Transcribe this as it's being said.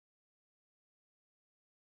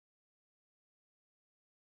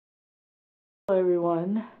Hello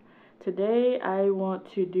everyone. Today I want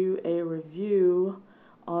to do a review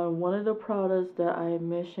on one of the products that I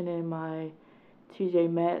mentioned in my TJ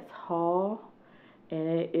Maxx haul, and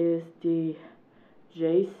it is the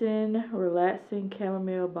Jason Relaxing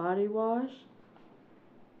Chamomile Body Wash.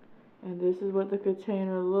 And this is what the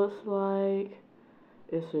container looks like.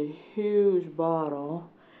 It's a huge bottle,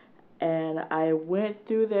 and I went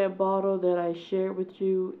through that bottle that I shared with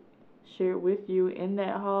you in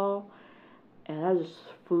that haul, and I just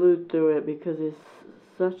flew through it because it's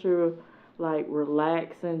such a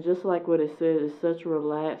relaxing, just like what it says, it's such a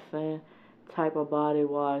relaxing type of body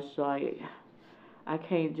wash. Like, I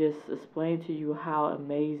can't just explain to you how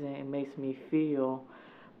amazing it makes me feel,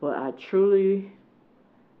 but I truly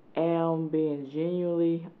am being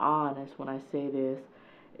genuinely honest when I say this.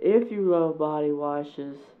 If you love body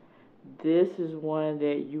washes, this is one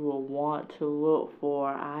that you will want to look for.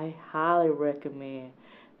 I highly recommend.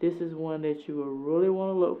 This is one that you will really want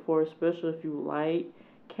to look for, especially if you like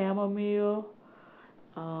chamomile.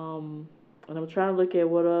 And I'm trying to look at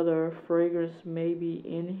what other fragrance may be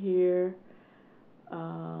in here.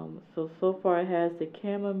 So far it has the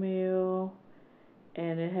chamomile,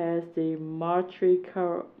 and it has the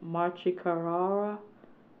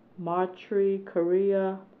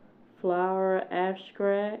Matricaria flower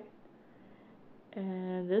abstract,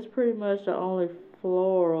 and that's pretty much the only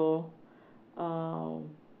floral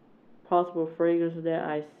possible fragrance that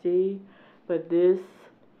I see. But this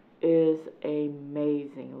is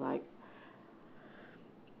amazing.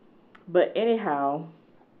 But anyhow,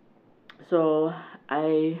 so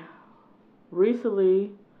I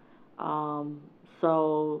recently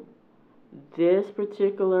saw this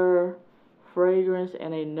particular fragrance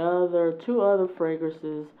and two other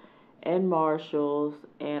fragrances and Marshalls,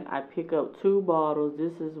 and I pick up 2 bottles.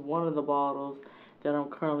 This is one of the bottles that I'm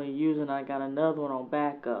currently using. I got another one on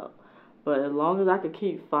backup. But as long as I could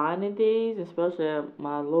keep finding these, especially at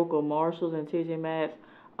my local Marshalls and TJ Maxx,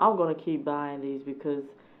 I'm going to keep buying these because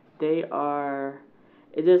it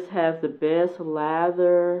just has the best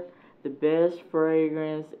lather, the best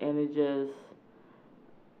fragrance, and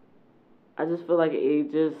I just feel like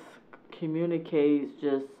it just communicates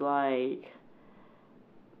just like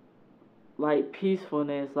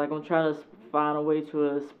peacefulness. Like, I'm trying to find a way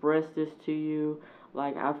to express this to you.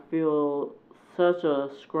 Like, I feel such a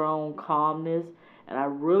strong calmness, and I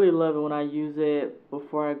really love it when I use it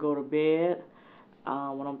before I go to bed,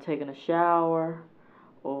 when I'm taking a shower,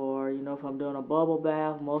 or if I'm doing a bubble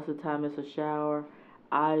bath. Most of the time it's a shower.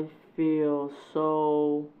 I feel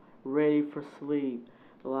so ready for sleep.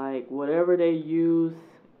 Like, whatever they use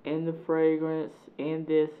in the fragrance in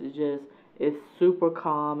this it's super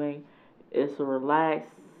calming. It's a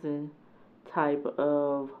relaxing type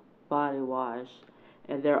of body wash.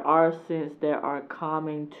 And there are scents that are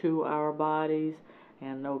calming to our bodies. And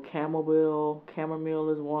I know chamomile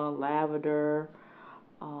is one, lavender,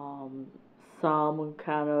 some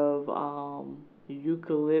kind of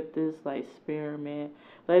eucalyptus, like spearmint,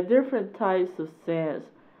 like different types of scents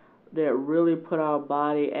that really put our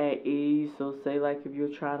body at ease. So say, like, if you're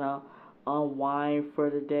trying to unwind for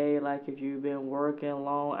the day, like if you've been working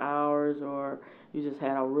long hours, or you just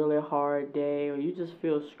had a really hard day, or you just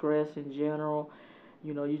feel stressed in general,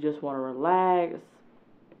 you just want to relax,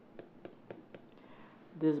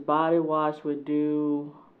 this body wash would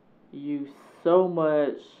do you so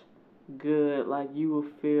much good. Like, you will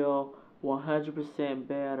feel 100%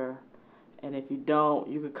 better. And if you don't,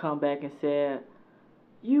 you could come back and say,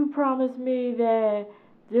 you promised me that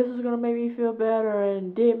this was going to make me feel better,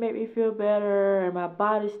 and did make me feel better, and my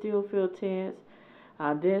body still feel tense.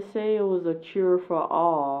 I didn't say it was a cure for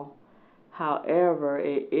all. However,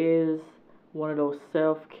 it is one of those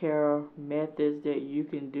self-care methods that you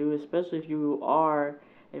can do, especially if you are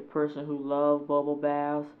a person who loves bubble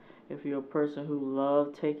baths, if you're a person who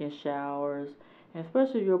loves taking showers, and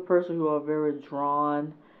especially if you're a person who are very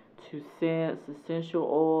drawn to scents, essential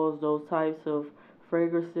oils, those types of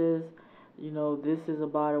fragrances. This is a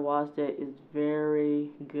body wash that is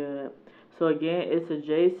very good. So again, it's a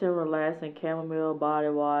Jason Relaxing Chamomile Body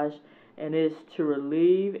Wash, and it's to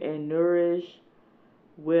relieve and nourish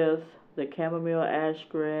with the chamomile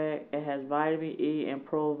extract. It has vitamin E and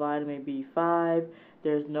provitamin B5.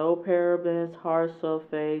 There's no parabens, hard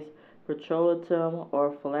sulfates, petroleum,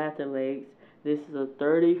 or phthalates. This is a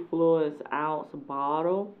 30 fluid ounce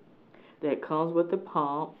bottle that comes with the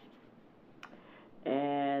pump.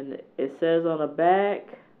 And it says on the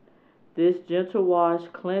back, this gentle wash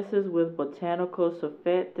cleanses with botanical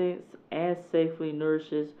surfactants and safely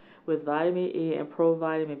nourishes with vitamin E and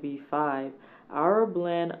provitamin B5. Our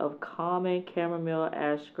blend of calming chamomile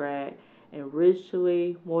extract and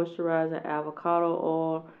richly moisturizing avocado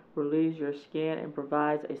oil relieves your skin and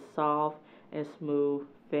provides a soft and smooth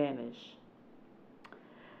finish.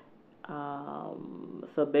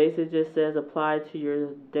 So basically it just says apply to your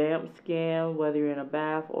damp skin, whether you're in a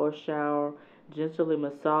bath or shower. Gently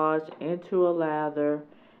massage into a lather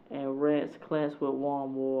and rinse, cleanse with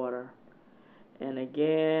warm water. And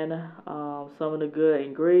again, some of the good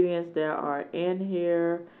ingredients that are in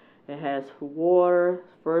here. It has water,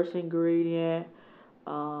 first ingredient,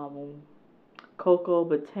 cocoa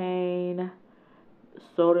betaine,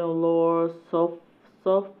 sodium lauryl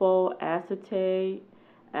sulfo acetate,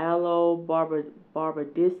 aloe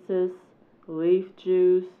barbadensis, leaf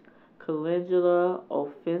juice, calendula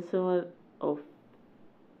officinalis,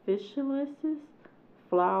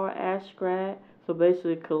 flower extract, so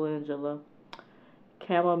basically calendula,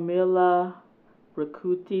 chamomilla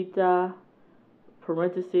recutita,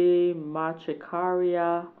 parentheses,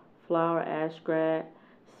 matricaria, flower extract,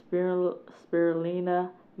 spirulina,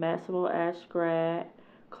 maximal extract,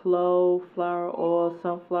 clove, flower oil,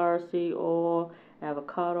 sunflower seed oil,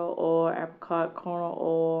 avocado oil, apricot kernel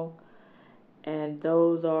oil, and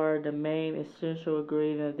those are the main essential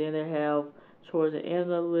ingredients. Then they have towards the end of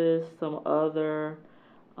the list some other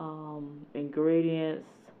ingredients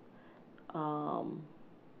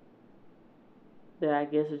that I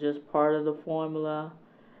guess is just part of the formula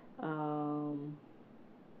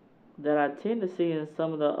that I tend to see in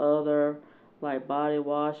some of the other like body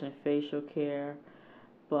wash and facial care.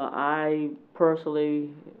 But I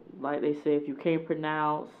personally, like they say, if you can't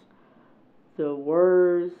pronounce the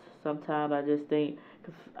words, sometimes I just think,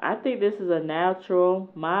 cause I think this is a natural,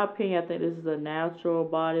 my opinion, I think this is a natural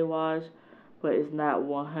body wash, but it's not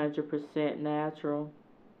 100% natural.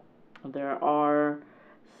 There are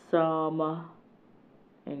some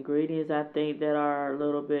ingredients I think that are a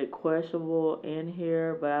little bit questionable in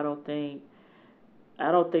here, but I don't think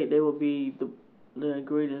they will be the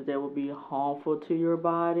ingredients that will be harmful to your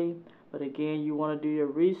body. But again, you want to do your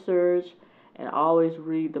research and always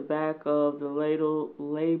read the back of the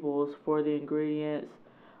labels for the ingredients,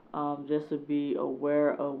 just to be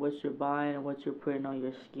aware of what you're buying and what you're putting on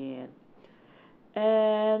your skin.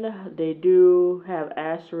 And they do have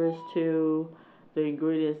asterisks to the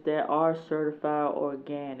ingredients that are certified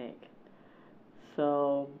organic.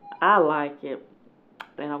 So I like it,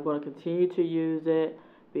 and I'm going to continue to use it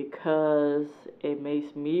because it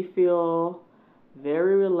makes me feel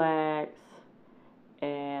very relaxed,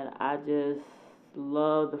 and I just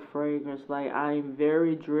love the fragrance. Like, I am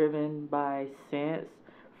very driven by scents,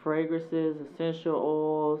 fragrances, essential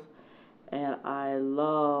oils, and I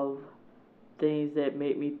love things that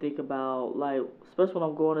make me think about, like, especially when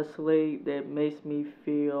I'm going to sleep, that makes me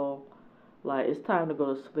feel like it's time to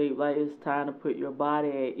go to sleep. Like, it's time to put your body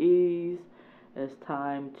at ease. It's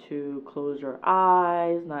time to close your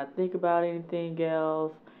eyes, not think about anything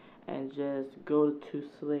else, and just go to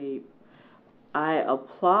sleep. I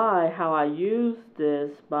apply how I use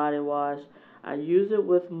this body wash. I use it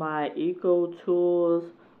with my Eco Tools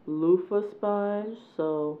loofah sponge.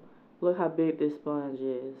 So look how big this sponge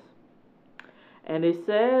is. And it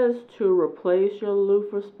says to replace your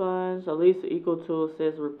loofah sponge, at least the Eco Tools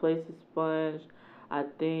says replace the sponge, I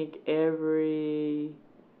think every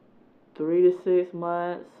 3 to 6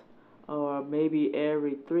 months, or maybe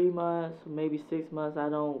every 3 months, maybe 6 months. I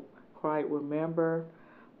don't quite remember,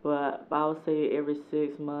 but I would say every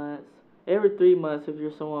 6 months, every 3 months if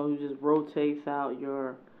you're someone who just rotates out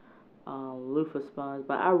your loofah sponge.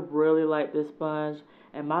 But I really like this sponge,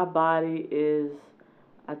 and my body is,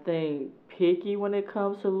 I think, picky when it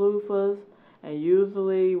comes to loofahs, and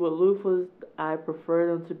usually with loofahs I prefer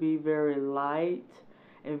them to be very light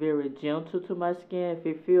and very gentle to my skin. If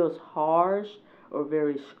it feels harsh or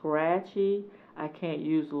very scratchy, I can't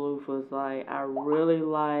use loofahs. Like, I really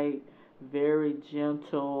like very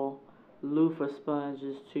gentle loofah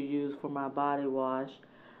sponges to use for my body wash,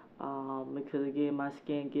 because again, my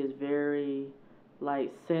skin gets very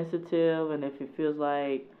like sensitive, and if it feels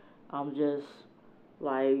like I'm just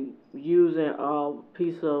like using a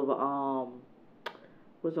piece of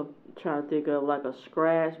what's I'm trying to think of, like a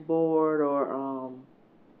scratch board, or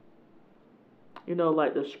you know,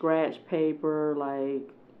 like the scratch paper, like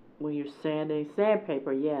when you're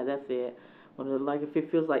sandpaper, yeah, that's it. Like if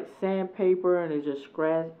it feels like sandpaper and it just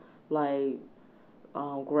scratch, like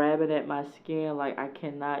grabbing at my skin, like I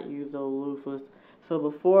cannot use those loofahs. So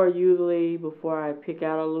before I pick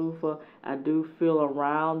out a loofah, I do feel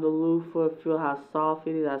around the loofah, feel how soft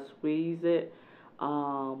it is. I squeeze it,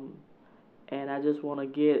 and I just want to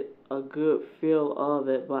get a good feel of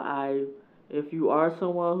it. But if you are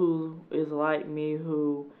someone who is like me,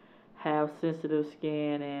 who have sensitive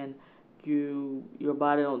skin and your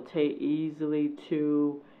body don't take easily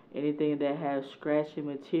to anything that has scratchy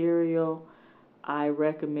material, I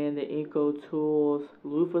recommend the Eco Tools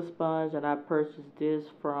Loofah Sponge, and I purchased this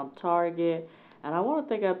from Target. And I want to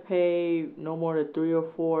think I paid no more than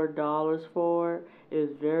 $3 or $4 for it.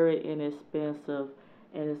 It's very inexpensive,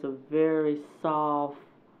 and it's a very soft,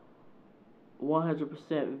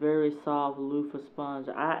 100% very soft loofah sponge.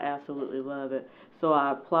 I absolutely love it. So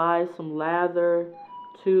I apply some lather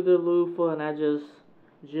to the loofah, and I just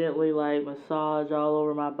gently like massage all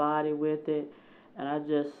over my body with it, and I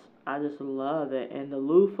just love it. And the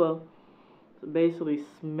loofah basically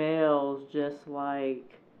smells just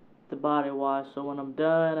like the body wash. So when I'm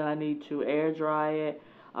done and I need to air dry it,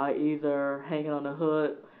 I either hang it on the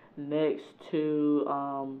hook next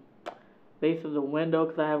to basically the window,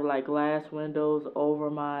 because I have like glass windows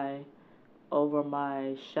over my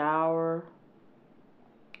shower.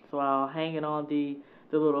 So I'll hang it on the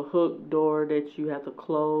little hook door that you have to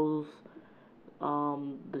close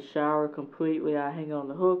the shower completely. I hang it on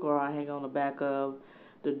the hook, or I hang it on the back of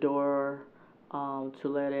the door to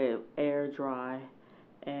let it air dry.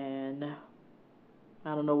 And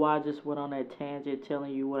I don't know why I just went on that tangent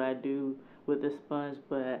telling you what I do with the sponge,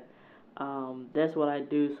 but that's what I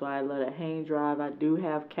do. So I let it hang dry. I do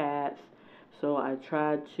have cats, so I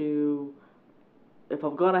try to, if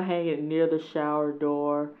I'm gonna hang it near the shower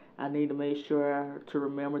door, I need to make sure to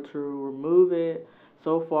remember to remove it.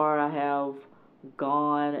 So far I have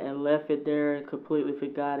gone and left it there and completely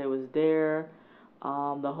forgot it was there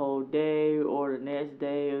the whole day, or the next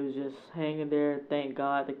day it was just hanging there. Thank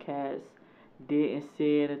God the cats didn't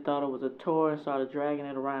see it and thought it was a toy and started dragging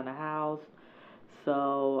it around the house.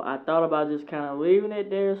 So I thought about just kind of leaving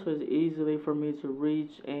it there so it's easily for me to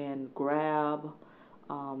reach and grab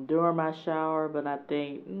during my shower. But I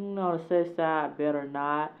think, on the safe side, better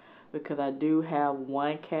not, because I do have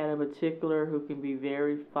one cat in particular who can be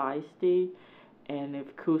very feisty. And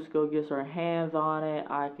if Cusco gets her hands on it,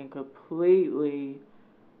 I can completely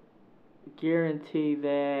guarantee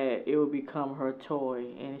that it will become her toy.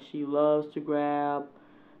 And she loves to grab.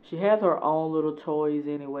 She has her own little toys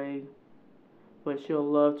anyway, but she'll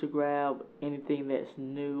love to grab anything that's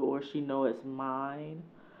new or she know it's mine.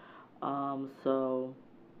 So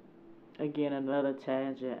again, another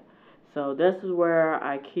tangent. So this is where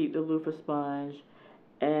I keep the loofah sponge,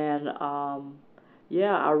 and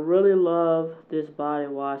yeah, I really love this body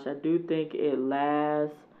wash. I do think it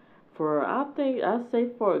lasts for, I'd say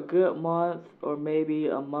for a good month, or maybe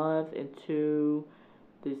a month into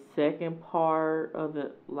the second part of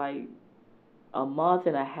it, like a month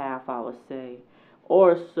and a half, I would say,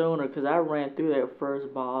 or sooner, because I ran through that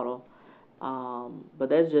first bottle. But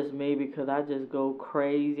that's just me, because I just go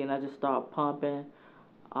crazy and I just start pumping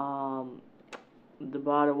the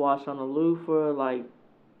body wash on the loofah like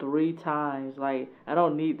 3 times. Like, I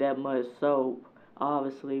don't need that much soap,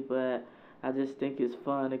 obviously, but I just think it's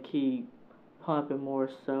fun to keep pumping more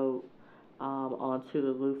soap onto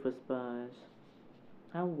the loofah sponge.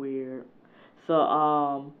 I'm weird.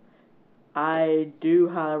 So I do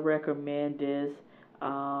highly recommend this.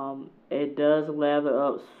 It does lather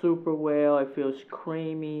up super well. It feels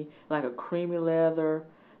creamy, like a creamy leather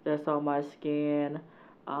that's on my skin.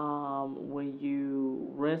 When you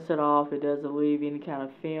rinse it off, it doesn't leave any kind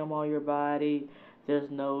of film on your body. There's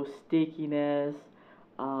no stickiness.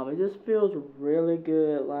 It just feels really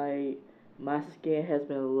good. Like, my skin has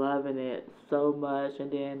been loving it so much.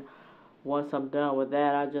 And then once I'm done with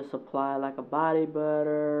that, I just apply like a body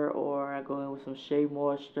butter, or I go in with some shea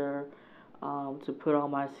moisture to put on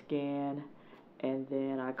my skin, and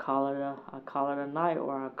then I call it a night,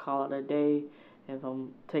 or I call it a day. If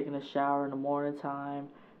I'm taking a shower in the morning time,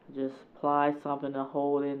 I just apply something to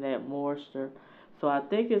hold in that moisture. So I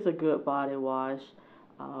think it's a good body wash,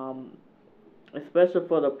 especially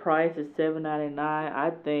for the price. It's $7.99.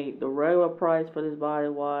 I think the regular price for this body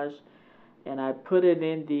wash, and I put it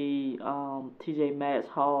in the TJ Maxx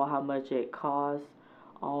haul how much it costs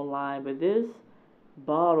online, but this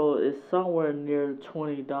bottle is somewhere near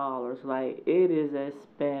 $20. Like, it is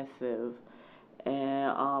expensive.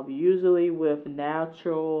 And usually with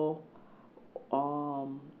natural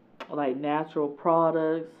like natural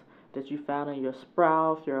products that you found in your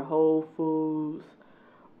Sprouts, your Whole Foods,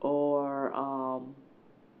 or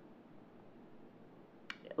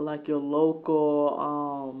like your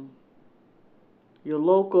local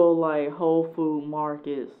like Whole Food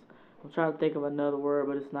markets. I'm trying to think of another word,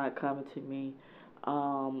 but it's not coming to me.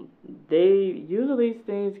 They usually these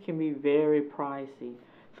things can be very pricey.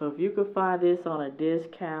 So if you could find this on a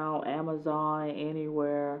discount, Amazon,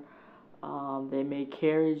 anywhere, they may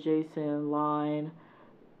carry Jason line.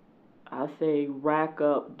 I say rack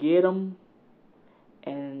up, get them,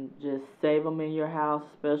 and just save them in your house,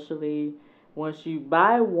 especially once you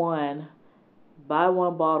buy one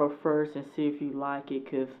bottle first and see if you like it,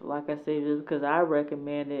 because like I say, just because I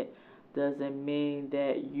recommend it doesn't mean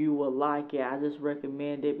that you will like it. I just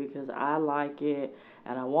recommend it because I like it,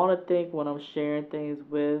 and I want to think when I'm sharing things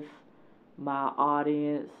with my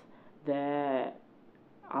audience that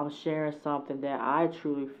I'm sharing something that I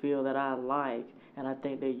truly feel that I like, and I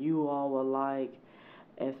think that you all will like,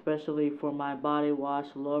 especially for my body wash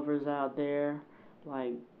lovers out there.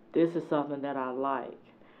 Like, this is something that I like.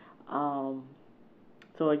 Um,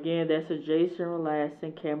 so again, that's a Jason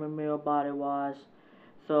Relaxing Chamomile Body Wash.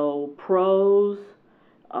 So pros,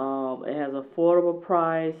 it has affordable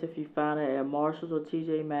price if you find it at Marshalls or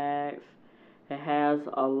TJ Maxx. It has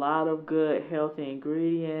a lot of good healthy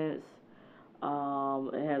ingredients.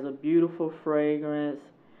 It has a beautiful fragrance.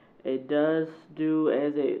 It does do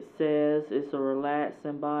as it says. It's a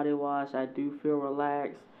relaxing body wash. I do feel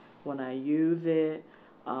relaxed when I use it.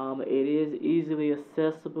 It is easily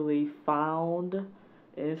accessibly found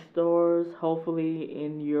in stores. Hopefully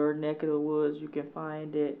in your neck of the woods you can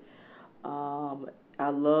find it. I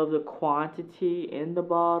love the quantity in the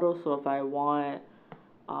bottle. So if I want,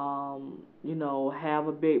 have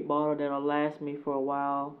a big bottle that'll last me for a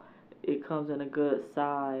while, it comes in a good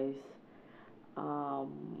size.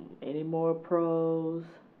 Any more pros?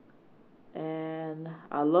 And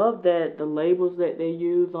I love that the labels that they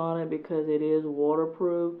use on it, because it is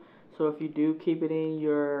waterproof. So if you do keep it in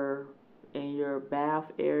your bath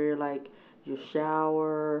area, like your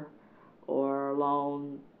shower or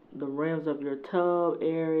along the rims of your tub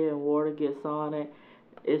area, and water gets on it,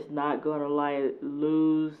 it's not gonna like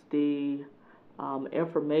lose the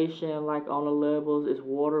information like on the labels. It's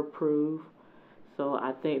waterproof. So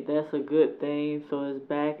I think that's a good thing. So it's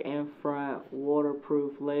back and front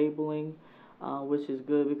waterproof labeling, which is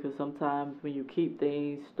good, because sometimes when you keep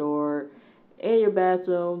things stored in your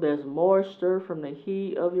bathroom, there's moisture from the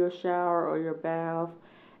heat of your shower or your bath.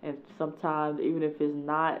 And sometimes, even if it's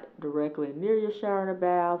not directly near your shower and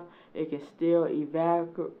bath, it can still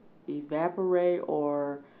evaporate,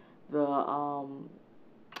 or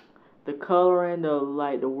the coloring,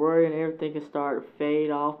 the wording, everything can start to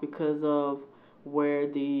fade off because of where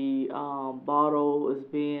the bottle is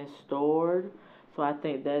being stored. So I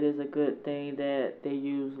think that is a good thing that they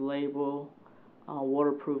use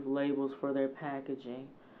waterproof labels for their packaging.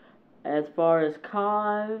 As far as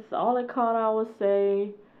cons, the only con I would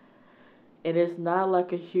say, and it's not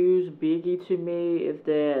like a huge biggie to me, is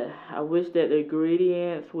that I wish that the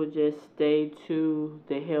ingredients would just stay to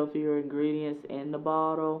the healthier ingredients in the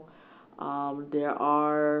bottle. There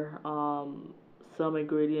are some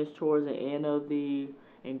ingredients towards the end of the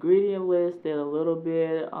ingredient list that are a little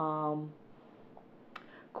bit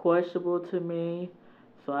questionable to me.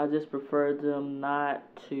 So I just prefer them not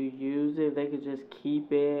to use it. They could just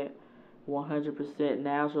keep it 100%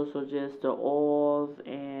 natural. So just the oils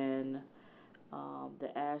and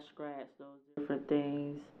the extracts, those different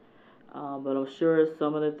things. But I'm sure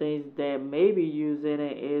some of the things that may be used in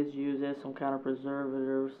it is used as some kind of preservative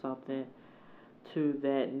or something to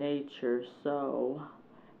that nature. So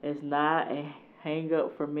it's not a hang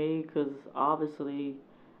up for me, because obviously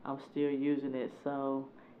I'm still using it, so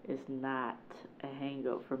it's not a hang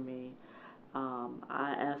up for me.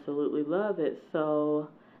 I absolutely love it. So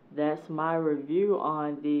that's my review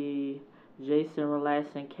on the Jason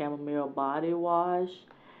Relaxing Chamomile Body Wash,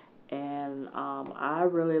 and I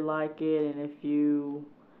really like it. And if you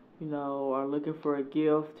are looking for a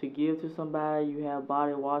gift to give to somebody, you have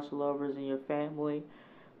body wash lovers in your family,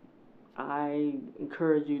 I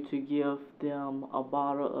encourage you to give them a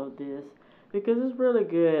bottle of this, because it's really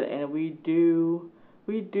good. And we do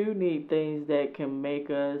need things that can make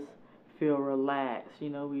us feel relaxed.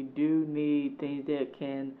 We do need things that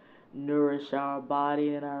can nourish our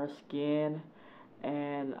body and our skin.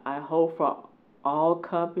 And I hope for all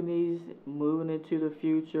companies moving into the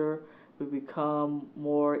future, we become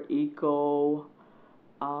more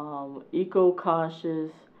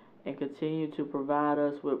eco-conscious, and continue to provide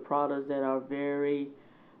us with products that are very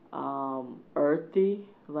earthy,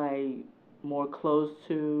 like more close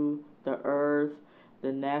to the earth,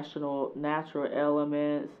 the natural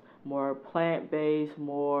elements, more plant-based,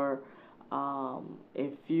 more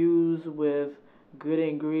infused with good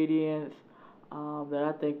ingredients, that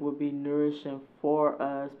I think would be nourishing for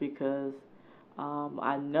us. Because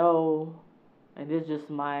I know, and this is just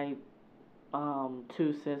my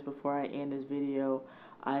 2 cents before I end this video,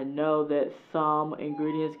 I know that some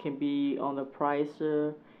ingredients can be on the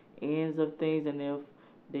pricier ends of things, and if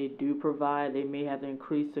they do provide, they may have to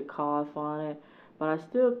increase the cost on it. but I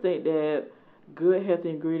still think that good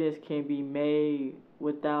healthy ingredients can be made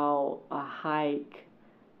without a hike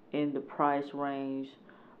in the price range,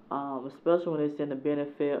 especially when it's in the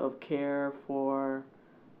benefit of care for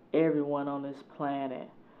everyone on this planet.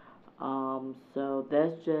 So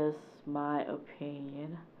that's just my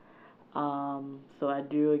opinion. So I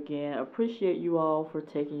do again appreciate you all for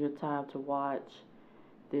taking your time to watch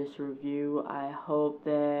this review. I hope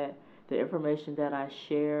that the information that I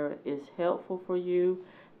share is helpful for you.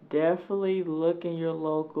 Definitely look in your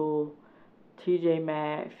local TJ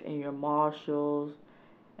Maxx and your Marshalls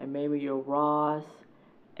and maybe your Ross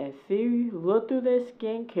and see, look through their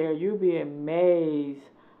skincare. You'll be amazed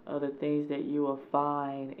of the things that you will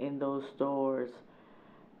find in those stores,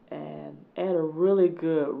 and at a really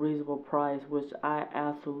good reasonable price, which I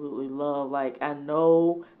absolutely love. Like, I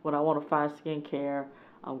know when I want to find skincare,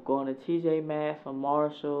 I'm going to TJ Maxx or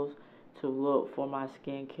Marshalls to look for my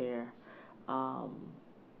skincare.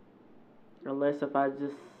 Unless if I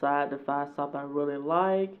just decide to find something I really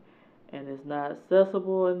like and it's not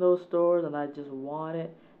accessible in those stores and I just want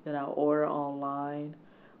it, then I'll order online.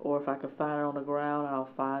 Or if I can find it on the ground, I'll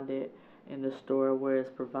find it in the store where it's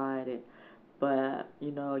provided. But,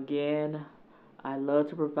 you know, again, I love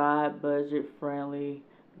to provide budget-friendly,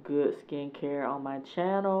 good skincare on my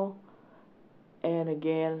channel. And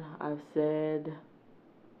again, I've said,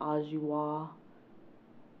 au revoir,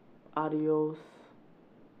 adios,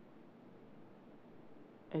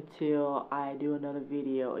 until I do another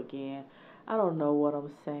video again. I don't know what I'm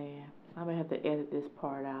saying. I may have to edit this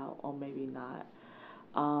part out, or maybe not.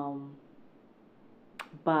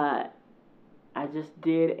 But I just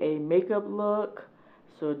did a makeup look,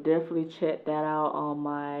 so definitely check that out on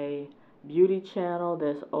my beauty channel.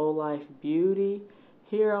 That's OhLifeBeauty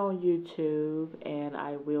here on YouTube, and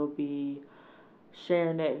I will be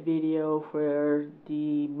sharing that video for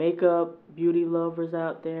the makeup beauty lovers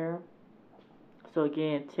out there. So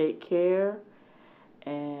again, take care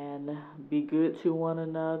and be good to one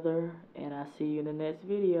another, and I'll see you in the next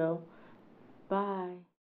video.